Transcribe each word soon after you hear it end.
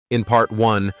In part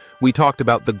 1, we talked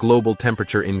about the global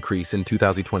temperature increase in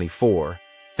 2024,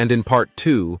 and in part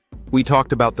 2, we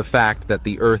talked about the fact that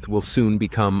the Earth will soon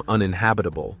become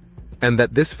uninhabitable, and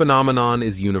that this phenomenon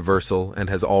is universal and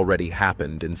has already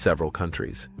happened in several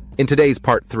countries. In today's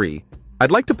part 3,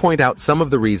 I'd like to point out some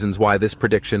of the reasons why this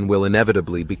prediction will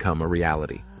inevitably become a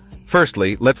reality.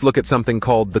 Firstly, let's look at something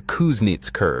called the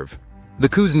Kuznets curve. The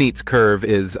Kuznets curve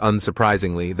is,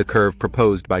 unsurprisingly, the curve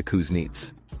proposed by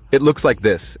Kuznets. It looks like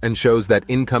this and shows that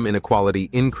income inequality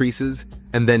increases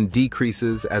and then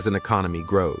decreases as an economy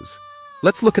grows.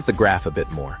 Let's look at the graph a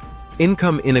bit more.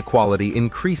 Income inequality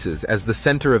increases as the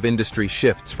center of industry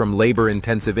shifts from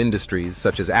labor-intensive industries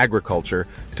such as agriculture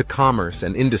to commerce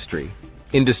and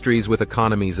industries with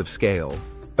economies of scale.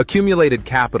 Accumulated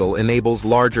capital enables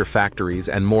larger factories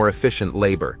and more efficient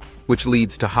labor, which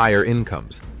leads to higher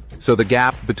incomes. So the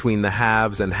gap between the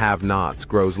haves and have-nots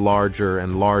grows larger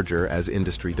and larger as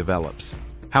industry develops.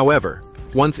 However,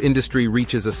 once industry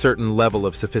reaches a certain level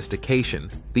of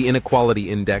sophistication, the inequality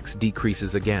index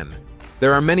decreases again.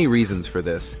 There are many reasons for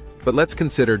this, but let's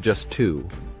consider just two.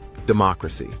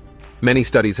 Democracy. Many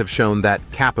studies have shown that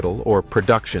capital or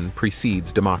production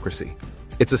precedes democracy.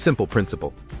 It's a simple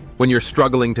principle. When you're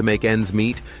struggling to make ends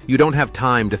meet, you don't have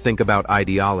time to think about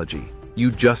ideology.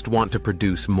 You just want to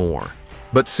produce more.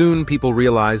 But soon people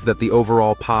realize that the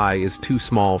overall pie is too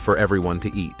small for everyone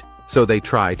to eat, so they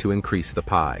try to increase the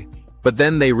pie. But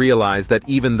then they realize that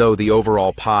even though the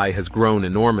overall pie has grown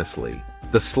enormously,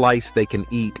 the slice they can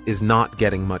eat is not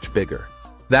getting much bigger.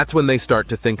 That's when they start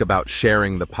to think about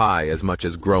sharing the pie as much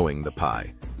as growing the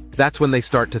pie. That's when they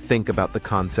start to think about the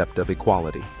concept of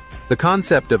equality. The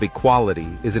concept of equality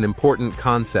is an important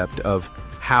concept of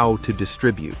how to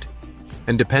distribute.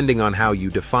 And depending on how you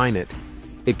define it,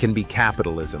 it can be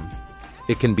capitalism,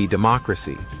 it can be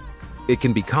democracy, it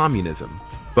can be communism,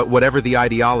 but whatever the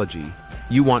ideology,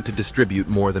 you want to distribute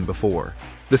more than before.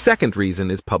 The second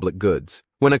reason is public goods.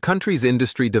 When a country's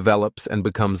industry develops and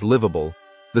becomes livable,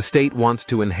 the state wants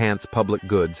to enhance public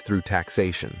goods through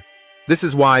taxation. This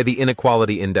is why the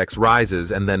inequality index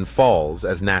rises and then falls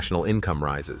as national income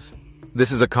rises.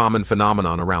 This is a common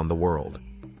phenomenon around the world.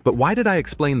 But why did I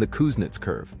explain the Kuznets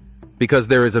curve? Because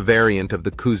there is a variant of the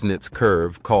Kuznets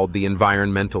curve called the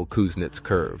environmental Kuznets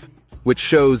curve, which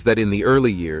shows that in the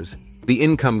early years, the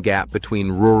income gap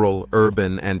between rural,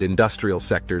 urban, and industrial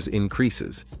sectors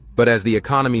increases. But as the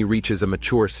economy reaches a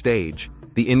mature stage,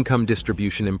 the income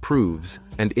distribution improves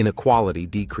and inequality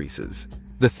decreases.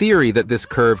 The theory that this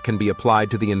curve can be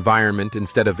applied to the environment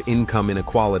instead of income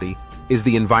inequality is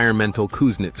the environmental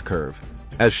Kuznets curve.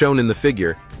 As shown in the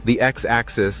figure, the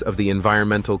x-axis of the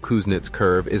environmental Kuznets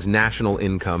curve is national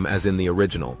income as in the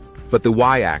original, but the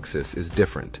y-axis is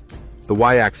different. The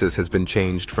y-axis has been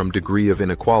changed from degree of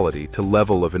inequality to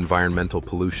level of environmental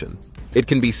pollution. It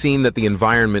can be seen that the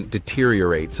environment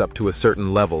deteriorates up to a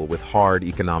certain level with hard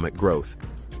economic growth.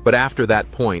 But after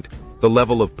that point, the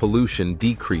level of pollution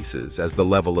decreases as the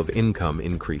level of income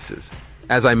increases.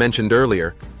 As I mentioned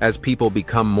earlier, as people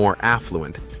become more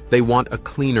affluent, they want a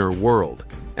cleaner world.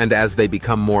 And as they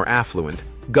become more affluent,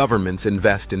 governments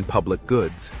invest in public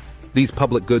goods. These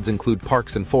public goods include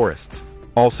parks and forests.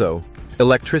 Also,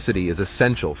 electricity is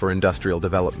essential for industrial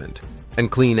development,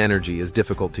 and clean energy is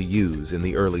difficult to use in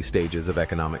the early stages of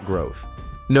economic growth.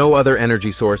 No other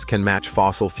energy source can match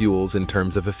fossil fuels in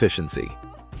terms of efficiency.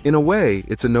 In a way,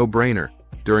 it's a no-brainer.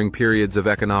 During periods of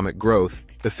economic growth,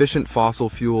 efficient fossil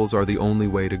fuels are the only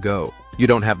way to go. You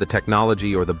don't have the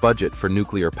technology or the budget for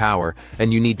nuclear power,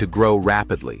 and you need to grow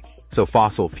rapidly, so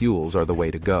fossil fuels are the way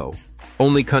to go.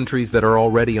 Only countries that are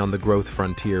already on the growth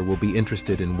frontier will be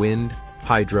interested in wind,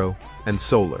 hydro, and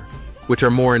solar, which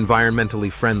are more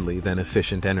environmentally friendly than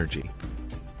efficient energy.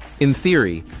 In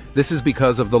theory, this is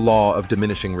because of the law of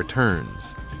diminishing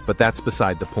returns, but that's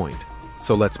beside the point,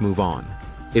 so let's move on.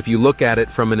 If you look at it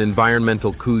from an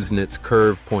environmental Kuznets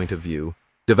curve point of view,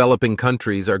 developing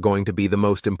countries are going to be the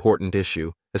most important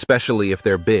issue, especially if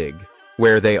they're big.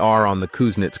 Where they are on the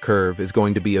Kuznets curve is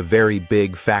going to be a very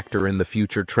big factor in the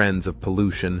future trends of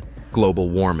pollution, global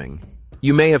warming.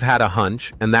 You may have had a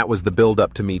hunch, and that was the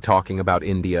build-up to me talking about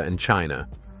India and China.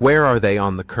 Where are they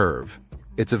on the curve?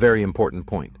 It's a very important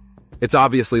point. It's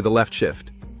obviously the left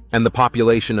shift, and the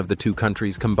population of the two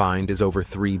countries combined is over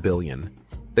 3 billion.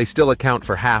 They still account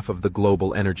for half of the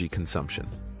global energy consumption.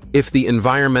 If the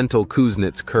environmental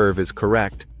Kuznets curve is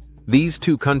correct, these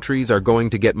two countries are going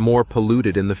to get more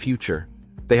polluted in the future.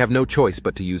 They have no choice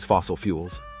but to use fossil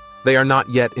fuels. They are not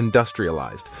yet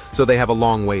industrialized, so they have a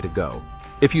long way to go.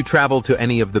 If you travel to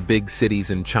any of the big cities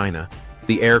in China,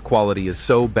 the air quality is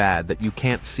so bad that you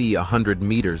can't see 100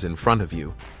 meters in front of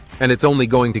you. And it's only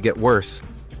going to get worse.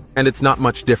 And it's not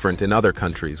much different in other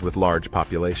countries with large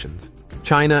populations.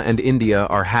 China and India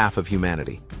are half of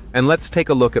humanity. And let's take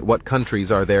a look at what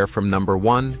countries are there from number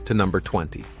 1 to number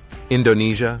 20.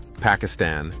 Indonesia,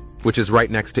 Pakistan, which is right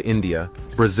next to India,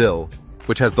 Brazil,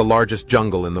 which has the largest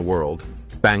jungle in the world,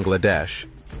 Bangladesh,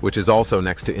 which is also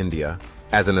next to India.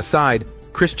 As an aside,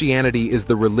 Christianity is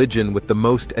the religion with the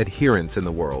most adherents in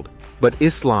the world, but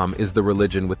Islam is the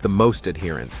religion with the most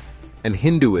adherents, and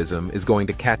Hinduism is going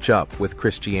to catch up with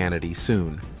Christianity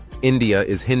soon. India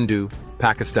is Hindu,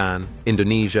 Pakistan,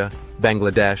 Indonesia,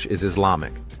 Bangladesh is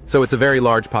Islamic, so it's a very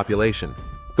large population.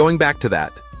 Going back to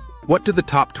that, what do the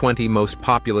top 20 most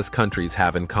populous countries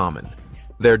have in common?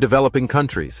 They're developing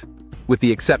countries. With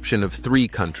the exception of 3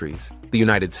 countries, the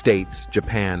United States,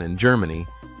 Japan, and Germany,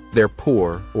 they're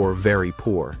poor or very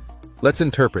poor. Let's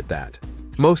interpret that.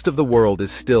 Most of the world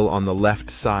is still on the left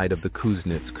side of the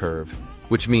Kuznets curve,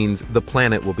 which means the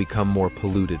planet will become more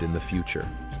polluted in the future.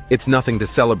 It's nothing to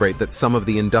celebrate that some of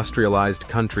the industrialized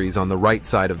countries on the right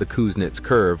side of the Kuznets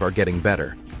curve are getting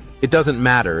better. It doesn't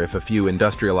matter if a few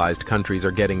industrialized countries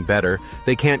are getting better,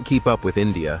 they can't keep up with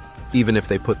India, even if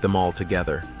they put them all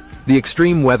together. The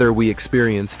extreme weather we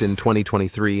experienced in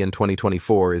 2023 and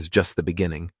 2024 is just the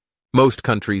beginning. Most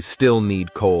countries still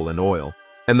need coal and oil,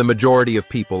 and the majority of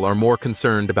people are more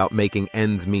concerned about making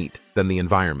ends meet than the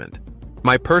environment.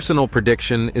 My personal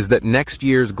prediction is that next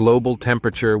year's global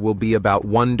temperature will be about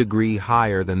 1 degree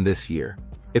higher than this year.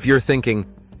 If you're thinking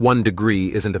 1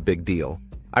 degree isn't a big deal,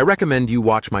 I recommend you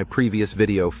watch my previous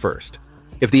video first.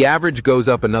 If the average goes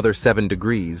up another 7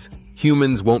 degrees,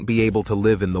 humans won't be able to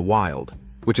live in the wild,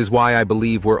 which is why I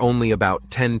believe we're only about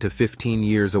 10 to 15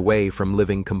 years away from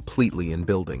living completely in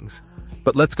buildings.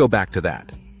 But let's go back to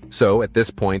that. So, at this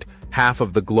point, half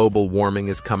of the global warming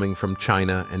is coming from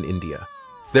China and India.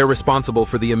 They're responsible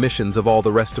for the emissions of all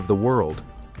the rest of the world.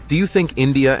 Do you think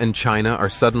India and China are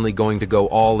suddenly going to go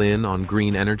all in on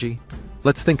green energy?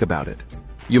 Let's think about it.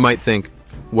 You might think,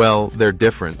 well, they're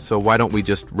different, so why don't we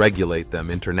just regulate them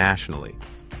internationally?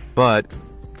 But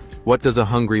what does a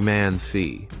hungry man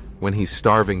see when he's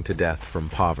starving to death from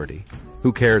poverty?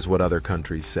 Who cares what other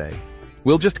countries say?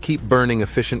 We'll just keep burning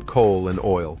efficient coal and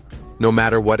oil, no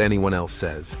matter what anyone else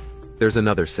says. There's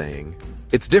another saying.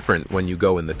 It's different when you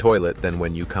go in the toilet than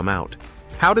when you come out.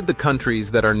 How did the countries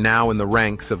that are now in the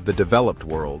ranks of the developed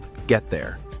world get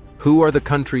there? Who are the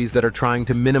countries that are trying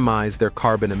to minimize their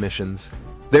carbon emissions?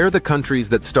 They're the countries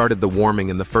that started the warming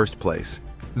in the first place.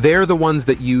 They're the ones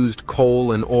that used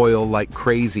coal and oil like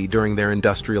crazy during their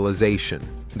industrialization,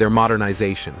 their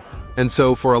modernization. And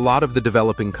so for a lot of the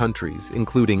developing countries,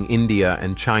 including India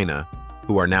and China,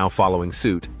 who are now following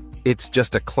suit, it's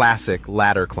just a classic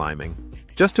ladder climbing.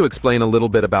 Just to explain a little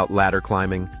bit about ladder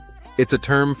climbing, it's a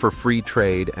term for free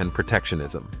trade and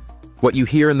protectionism. What you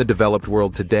hear in the developed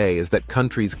world today is that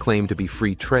countries claim to be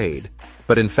free trade,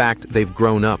 but in fact they've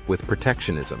grown up with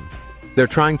protectionism. They're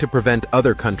trying to prevent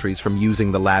other countries from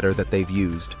using the ladder that they've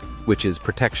used, which is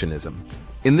protectionism.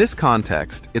 In this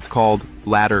context, it's called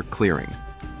ladder clearing.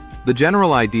 The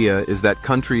general idea is that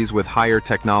countries with higher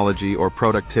technology or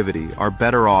productivity are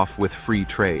better off with free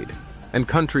trade, and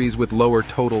countries with lower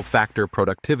total factor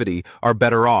productivity are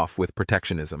better off with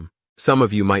protectionism. Some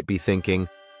of you might be thinking,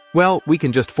 well, we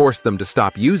can just force them to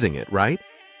stop using it, right?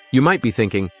 You might be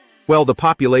thinking, well, the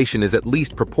population is at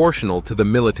least proportional to the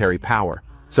military power,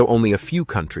 so only a few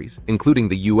countries, including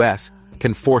the US,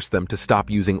 can force them to stop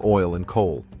using oil and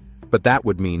coal. But that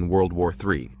would mean World War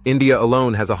III. India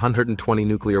alone has 120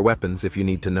 nuclear weapons, if you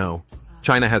need to know.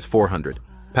 China has 400.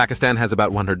 Pakistan has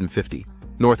about 150.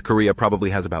 North Korea probably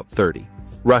has about 30.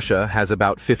 Russia has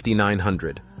about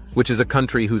 5,900, which is a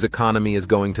country whose economy is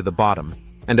going to the bottom,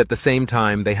 and at the same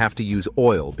time they have to use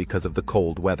oil because of the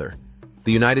cold weather.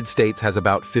 The United States has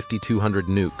about 5,200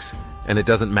 nukes, and it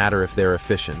doesn't matter if they're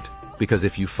efficient, because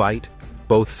if you fight,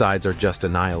 both sides are just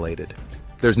annihilated.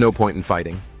 There's no point in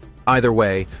fighting. Either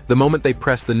way, the moment they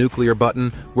press the nuclear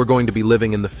button, we're going to be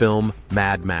living in the film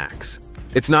Mad Max.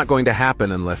 It's not going to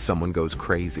happen unless someone goes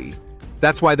crazy.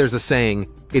 That's why there's a saying,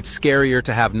 it's scarier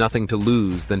to have nothing to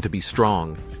lose than to be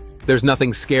strong. There's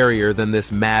nothing scarier than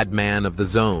this madman of the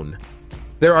zone.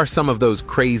 There are some of those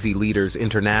crazy leaders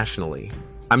internationally.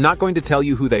 I'm not going to tell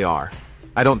you who they are.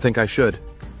 I don't think I should.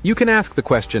 You can ask the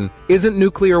question, isn't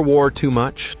nuclear war too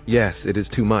much? Yes, it is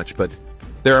too much, but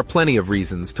there are plenty of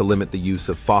reasons to limit the use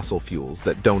of fossil fuels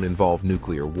that don't involve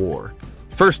nuclear war.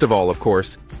 First of all, of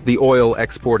course, the oil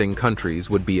exporting countries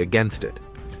would be against it.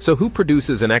 So who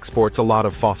produces and exports a lot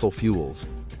of fossil fuels?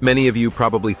 Many of you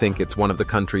probably think it's one of the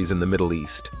countries in the Middle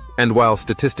East. And while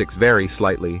statistics vary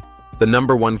slightly, the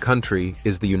 #1 country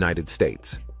is the United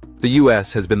States. The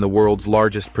US has been the world's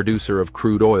largest producer of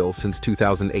crude oil since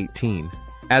 2018.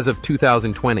 As of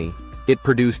 2020, it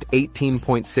produced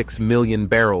 18.6 million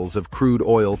barrels of crude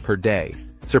oil per day,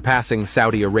 surpassing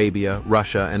Saudi Arabia,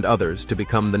 Russia, and others to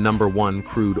become the #1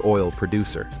 crude oil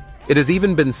producer. It has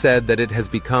even been said that it has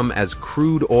become as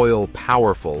crude oil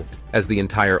powerful as the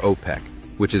entire OPEC,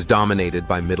 which is dominated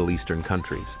by Middle Eastern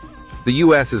countries. The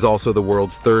US is also the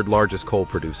world's third largest coal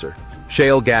producer.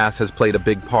 Shale gas has played a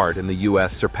big part in the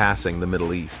US surpassing the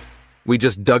Middle East. We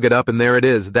just dug it up and there it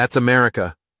is. That's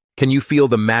America. Can you feel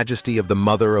the majesty of the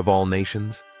mother of all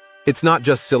nations? It's not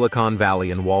just Silicon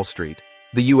Valley and Wall Street.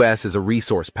 The US is a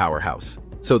resource powerhouse,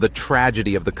 so the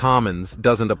tragedy of the commons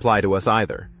doesn't apply to us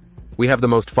either. We have the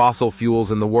most fossil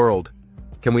fuels in the world.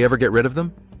 Can we ever get rid of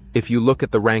them? If you look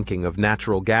at the ranking of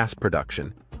natural gas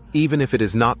production, even if it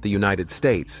is not the United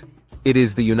States, it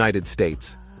is the United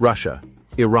States, Russia,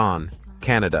 Iran,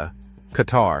 Canada,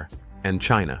 Qatar, and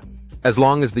China. As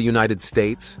long as the United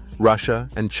States, Russia,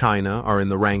 and China are in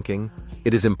the ranking,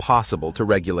 it is impossible to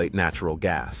regulate natural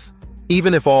gas.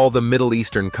 Even if all the Middle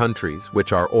Eastern countries,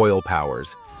 which are oil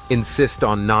powers, insist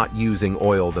on not using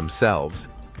oil themselves,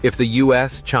 if the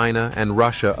US, China, and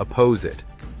Russia oppose it,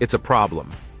 it's a problem,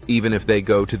 even if they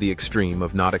go to the extreme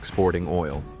of not exporting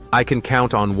oil. I can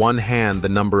count on one hand the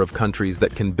number of countries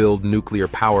that can build nuclear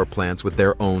power plants with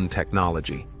their own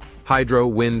technology. Hydro,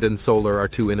 wind, and solar are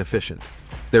too inefficient.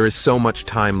 There is so much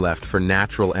time left for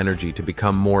natural energy to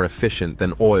become more efficient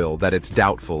than oil that it's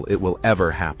doubtful it will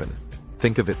ever happen.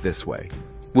 Think of it this way.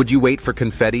 Would you wait for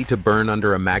confetti to burn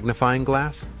under a magnifying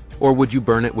glass? Or would you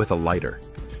burn it with a lighter?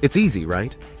 It's easy,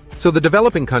 right? So the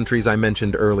developing countries I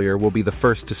mentioned earlier will be the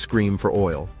first to scream for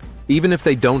oil. Even if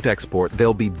they don't export,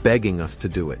 they'll be begging us to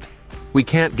do it. We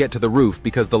can't get to the roof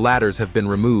because the ladders have been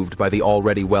removed by the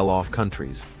already well-off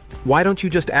countries. Why don't you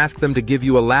just ask them to give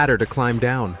you a ladder to climb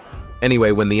down?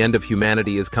 Anyway, when the end of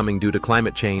humanity is coming due to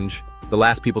climate change, the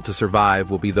last people to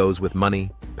survive will be those with money,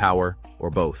 power,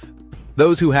 or both.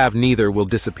 Those who have neither will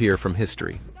disappear from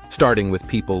history, starting with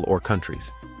people or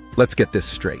countries. Let's get this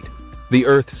straight. The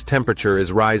Earth's temperature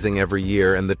is rising every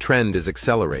year and the trend is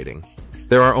accelerating.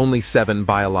 There are only 7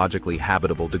 biologically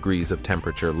habitable degrees of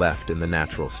temperature left in the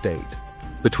natural state.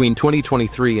 Between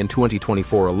 2023 and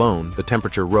 2024 alone, the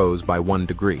temperature rose by 1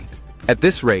 degree. At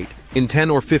this rate, in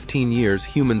 10 or 15 years,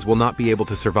 humans will not be able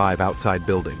to survive outside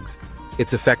buildings.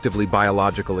 It's effectively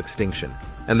biological extinction,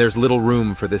 and there's little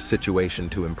room for this situation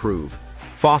to improve.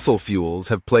 Fossil fuels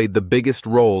have played the biggest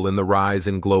role in the rise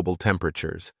in global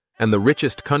temperatures, and the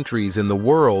richest countries in the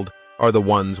world are the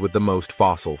ones with the most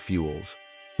fossil fuels.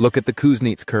 Look at the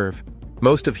Kuznets curve.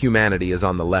 Most of humanity is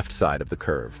on the left side of the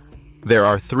curve. There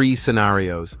are 3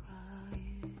 scenarios.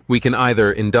 We can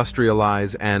either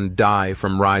industrialize and die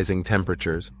from rising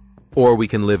temperatures, or we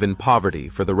can live in poverty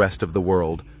for the rest of the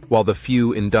world while the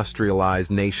few industrialized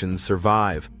nations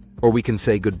survive, or we can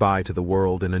say goodbye to the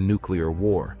world in a nuclear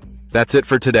war. That's it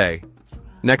for today.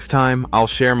 Next time, I'll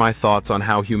share my thoughts on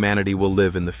how humanity will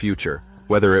live in the future,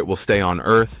 whether it will stay on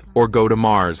Earth or go to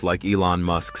Mars like Elon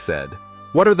Musk said.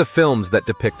 What are the films that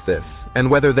depict this, and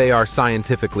whether they are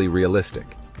scientifically realistic?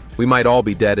 We might all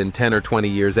be dead in 10 or 20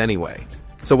 years anyway,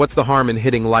 so what's the harm in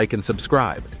hitting like and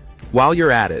subscribe? While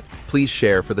you're at it, please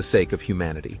share for the sake of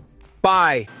humanity.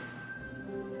 Bye!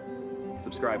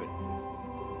 Subscribe it.